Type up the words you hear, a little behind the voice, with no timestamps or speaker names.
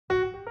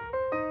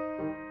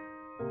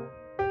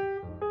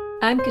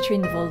I'm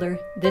Katrien Devolder.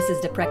 This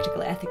is the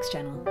Practical Ethics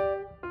channel.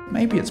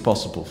 Maybe it's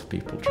possible for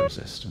people to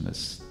resist, and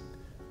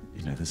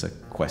there's a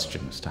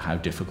question as to how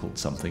difficult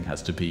something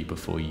has to be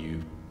before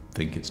you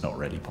think it's not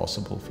really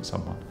possible for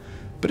someone.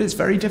 But it's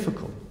very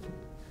difficult.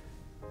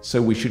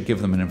 So we should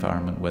give them an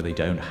environment where they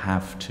don't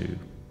have to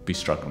be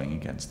struggling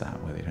against that,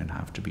 where they don't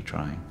have to be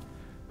trying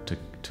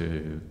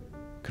to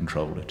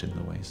control it in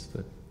the ways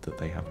that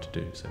they have to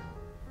do so.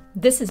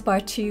 This is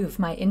part 2 of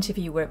my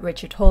interview with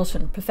Richard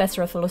Holton,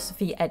 Professor of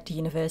Philosophy at the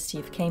University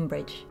of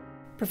Cambridge.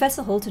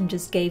 Professor Holton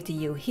just gave the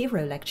You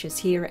Hero lectures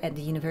here at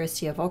the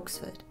University of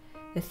Oxford.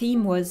 The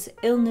theme was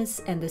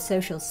Illness and the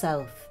Social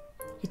Self.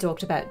 He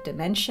talked about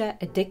dementia,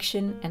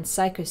 addiction and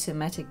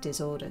psychosomatic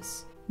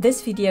disorders.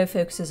 This video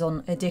focuses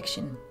on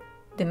addiction.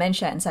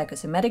 Dementia and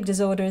psychosomatic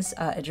disorders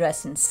are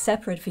addressed in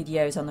separate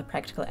videos on the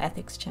Practical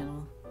Ethics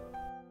channel.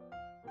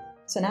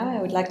 So now I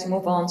would like to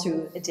move on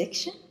to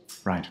addiction.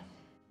 Right.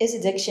 Is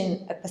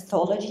addiction a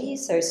pathology,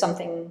 so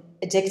something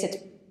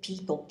addicted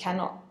people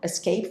cannot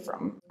escape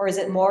from? Or is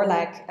it more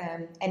like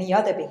any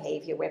other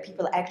behavior where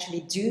people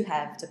actually do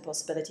have the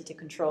possibility to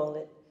control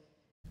it?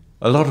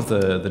 A lot of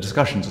the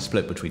discussions are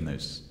split between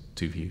those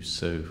two views.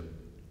 So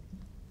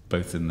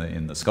both in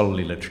the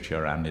scholarly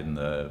literature and in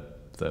the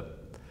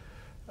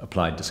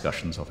applied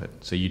discussions of it.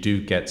 So you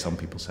do get some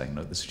people saying,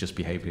 look, this is just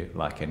behavior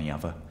like any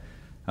other.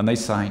 And they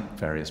cite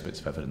various bits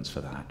of evidence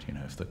for that. You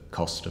know, if the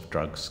cost of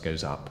drugs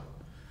goes up,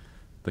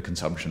 the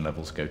consumption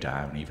levels go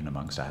down, even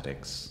amongst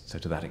addicts. So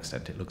to that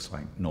extent, it looks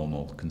like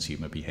normal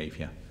consumer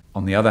behavior.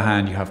 On the other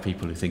hand, you have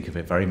people who think of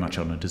it very much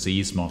on a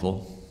disease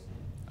model,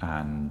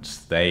 and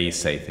they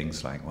say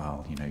things like,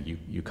 well,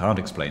 you can't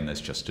explain this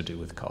just to do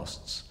with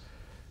costs.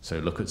 So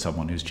look at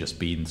someone who's just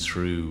been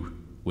through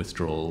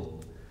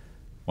withdrawal.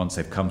 Once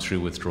they've come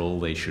through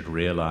withdrawal, they should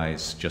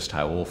realize just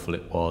how awful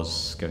it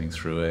was going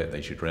through it.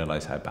 They should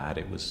realize how bad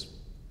it was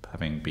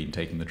having been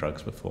taking the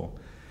drugs before.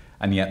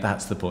 And yet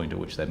that's the point at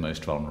which they're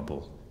most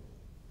vulnerable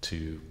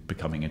to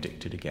becoming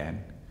addicted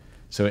again.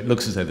 So it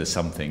looks as though there's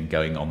something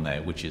going on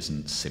there which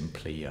isn't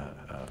simply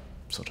a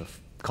sort of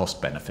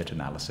cost-benefit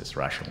analysis,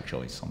 rational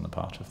choice on the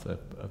part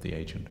of the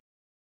agent.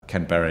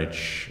 Ken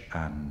Berridge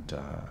and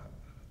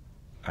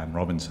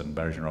Robinson,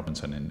 Berridge and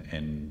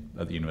Robinson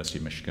at the University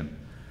of Michigan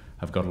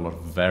have got a lot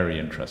of very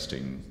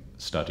interesting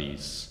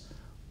studies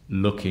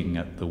looking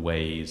at the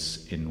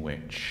ways in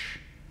which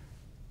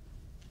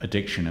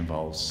addiction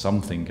involves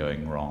something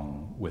going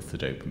wrong with the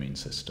dopamine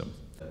system.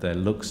 There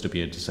looks to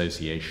be a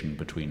dissociation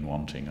between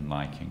wanting and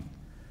liking.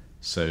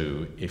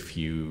 So if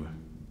you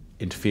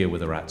interfere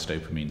with a rat's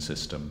dopamine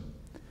system,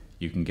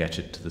 you can get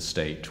it to the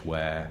state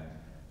where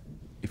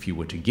if you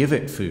were to give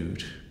it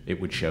food,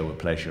 it would show a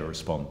pleasure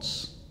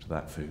response to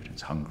that food.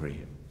 It's hungry,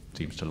 it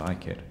seems to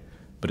like it,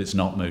 but it's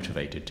not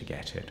motivated to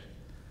get it.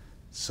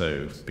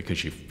 So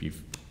because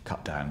you've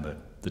cut down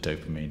the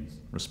dopamine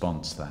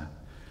response there.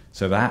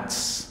 So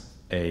that's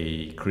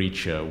a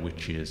creature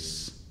which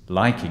is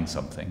liking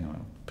something, or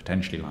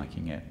potentially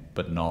liking it,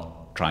 but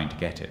not trying to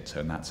get it, so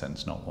in that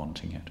sense not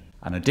wanting it.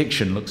 And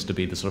addiction looks to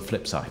be the sort of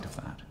flip side of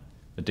that.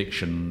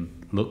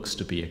 Addiction looks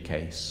to be a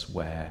case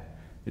where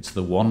it's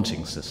the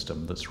wanting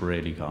system that's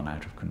really gone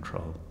out of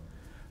control.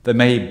 There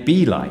may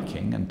be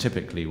liking, and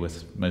typically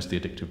with most of the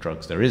addictive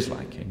drugs there is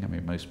liking. I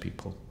mean, most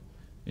people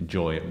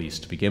enjoy, at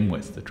least to begin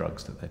with, the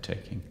drugs that they're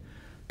taking.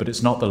 But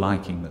it's not the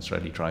liking that's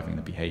really driving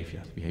the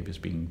behavior. The behavior is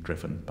being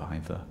driven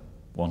by the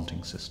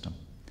wanting system.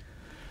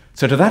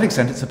 So to that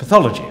extent, it's a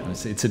pathology.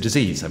 It's a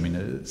disease. I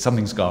mean,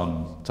 something has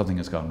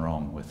gone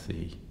wrong with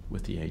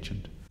the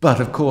agent. But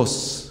of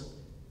course,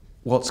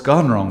 what's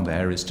gone wrong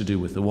there is to do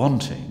with the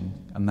wanting,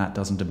 and that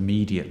doesn't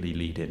immediately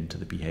lead into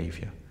the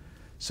behavior.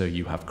 So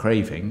you have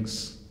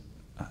cravings.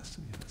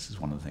 This is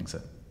one of the things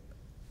that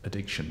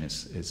addiction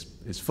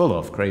is full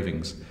of,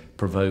 cravings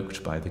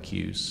provoked by the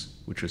cues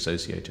which are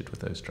associated with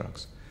those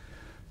drugs.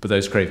 But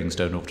those cravings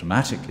don't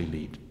automatically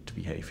lead to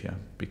behavior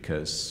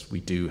because we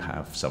do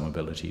have some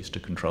abilities to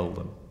control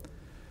them.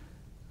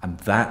 And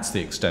that's the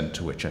extent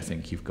to which I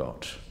think you've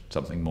got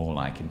something more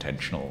like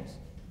intentional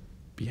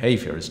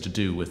behavior, is to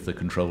do with the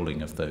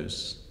controlling of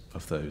those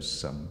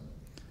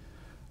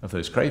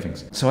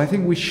cravings. So I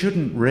think we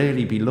shouldn't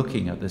really be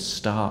looking at this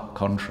stark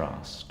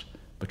contrast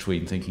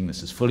between thinking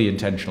this is fully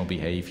intentional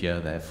behavior,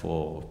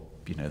 therefore,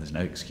 there's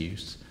no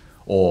excuse,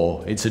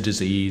 or it's a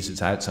disease,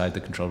 it's outside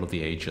the control of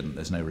the agent,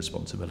 there's no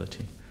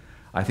responsibility.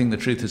 I think the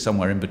truth is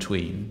somewhere in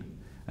between,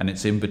 and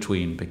it's in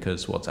between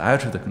because what's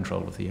out of the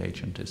control of the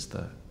agent is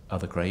the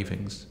other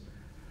cravings.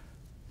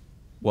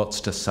 What's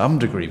to some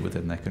degree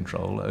within their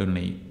control,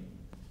 only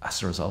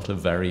as a result of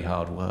very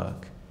hard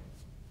work,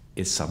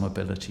 is some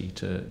ability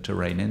to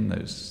rein in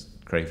those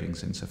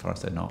cravings insofar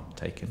as they're not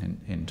taken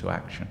into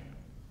action.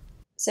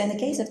 So in the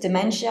case of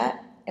dementia,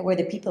 where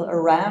the people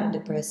around the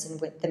person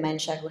with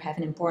dementia who have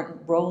an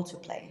important role to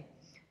play.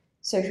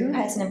 So who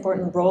has an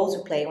important role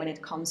to play when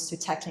it comes to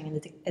tackling an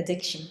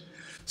addiction?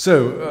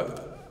 So,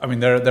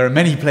 there are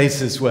many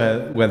places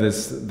where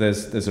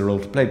there's a role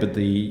to play, but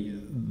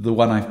the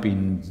one I've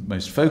been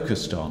most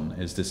focused on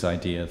is this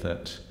idea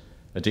that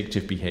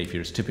addictive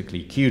behavior is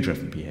typically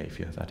cue-driven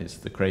behavior. That is,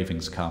 the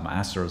cravings come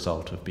as a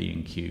result of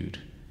being cued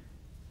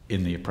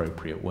in the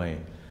appropriate way.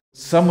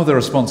 Some of the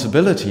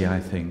responsibility, I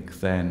think,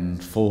 then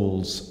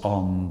falls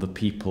on the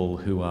people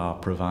who are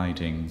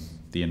providing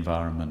the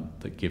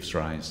environment that gives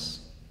rise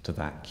to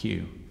that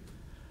cue.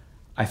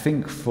 I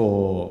think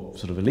for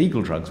sort of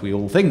illegal drugs, we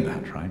all think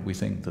that, right? We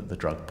think that the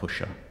drug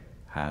pusher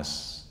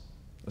has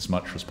as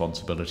much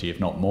responsibility, if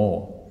not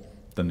more,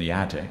 than the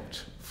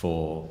addict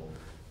for,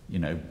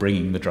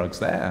 bringing the drugs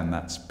there, and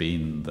that's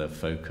been the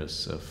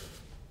focus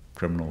of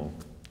criminal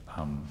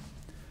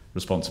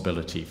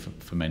responsibility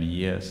for many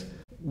years.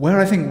 Where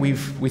I think we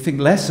think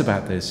less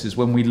about this is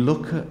when we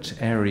look at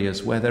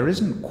areas where there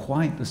isn't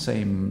quite the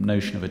same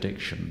notion of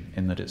addiction,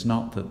 in that it's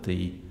not that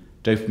the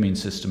dopamine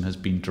system has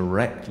been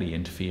directly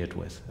interfered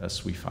with,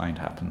 as we find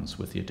happens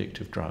with the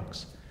addictive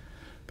drugs,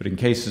 but in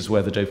cases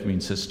where the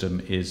dopamine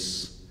system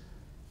is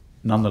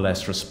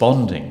nonetheless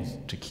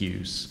responding to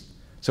cues.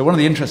 So one of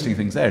the interesting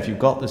things there, if you've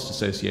got this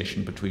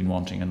dissociation between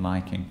wanting and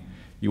liking,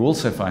 you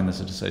also find there's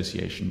a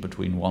dissociation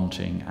between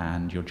wanting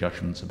and your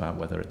judgments about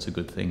whether it's a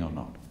good thing or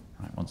not.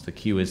 Right? Once the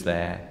cue is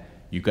there,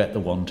 you get the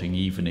wanting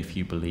even if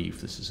you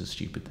believe this is a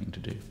stupid thing to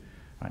do.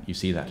 Right? You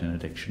see that in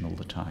addiction all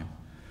the time.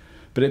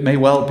 But it may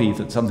well be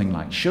that something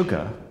like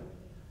sugar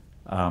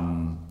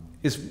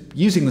is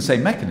using the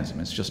same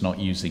mechanism. It's just not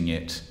using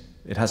it.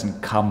 It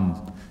hasn't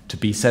come to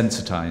be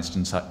sensitized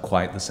in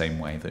quite the same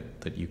way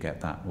that you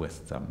get that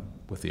with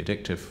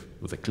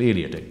the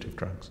clearly addictive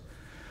drugs.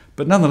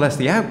 But nonetheless,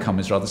 the outcome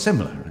is rather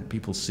similar. Right?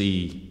 People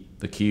see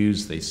the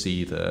cues, they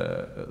see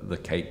the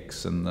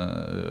cakes and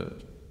the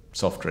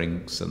soft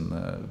drinks and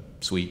the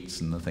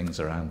sweets and the things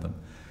around them,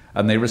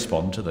 and they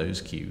respond to those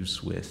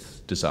cues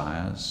with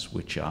desires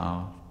which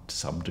are, to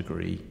some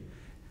degree,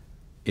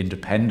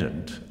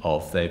 independent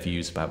of their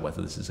views about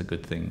whether this is a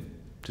good thing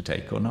to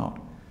take or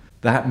not.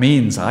 That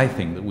means, I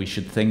think, that we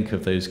should think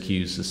of those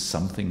cues as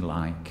something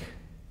like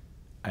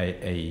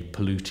a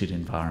polluted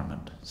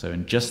environment. So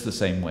in just the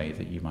same way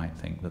that you might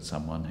think that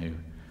someone who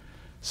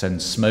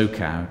sends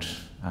smoke out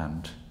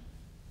and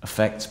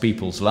affects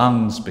people's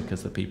lungs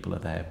because the people are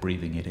there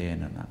breathing it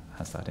in, and that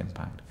has that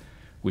impact,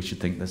 we should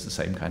think there's the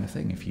same kind of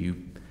thing. If you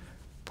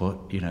put,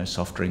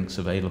 soft drinks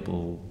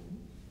available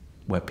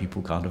where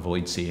people can't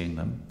avoid seeing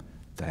them,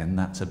 then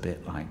that's a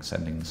bit like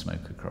sending the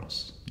smoke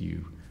across.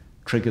 You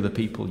trigger the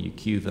people, you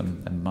cue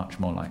them, and much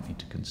more likely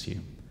to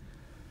consume.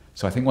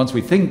 So I think once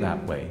we think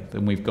that way,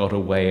 then we've got a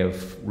way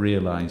of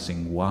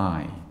realizing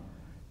why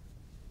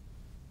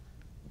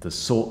the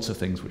sorts of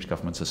things which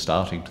governments are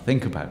starting to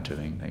think about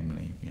doing,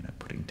 namely,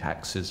 putting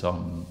taxes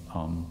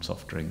on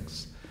soft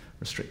drinks,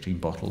 restricting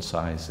bottle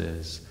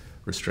sizes,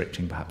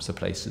 restricting perhaps the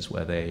places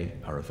where they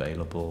are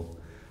available.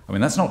 I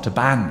mean, that's not to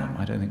ban them.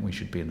 I don't think we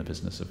should be in the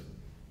business of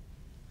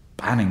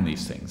banning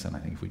these things, and I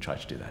think if we try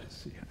to do that,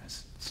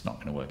 it's not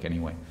going to work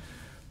anyway.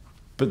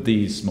 But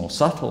these more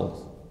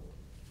subtle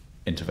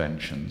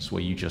interventions,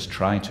 where you just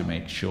try to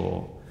make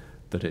sure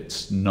that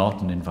it's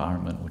not an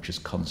environment which is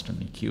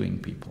constantly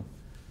cueing people,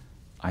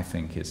 I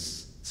think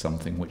is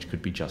something which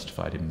could be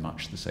justified in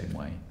much the same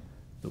way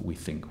that we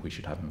think we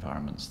should have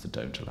environments that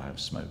don't allow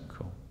smoke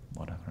or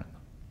whatever.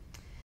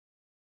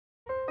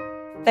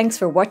 Thanks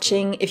for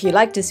watching. If you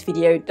liked this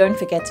video, don't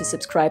forget to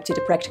subscribe to the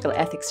Practical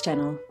Ethics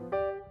channel.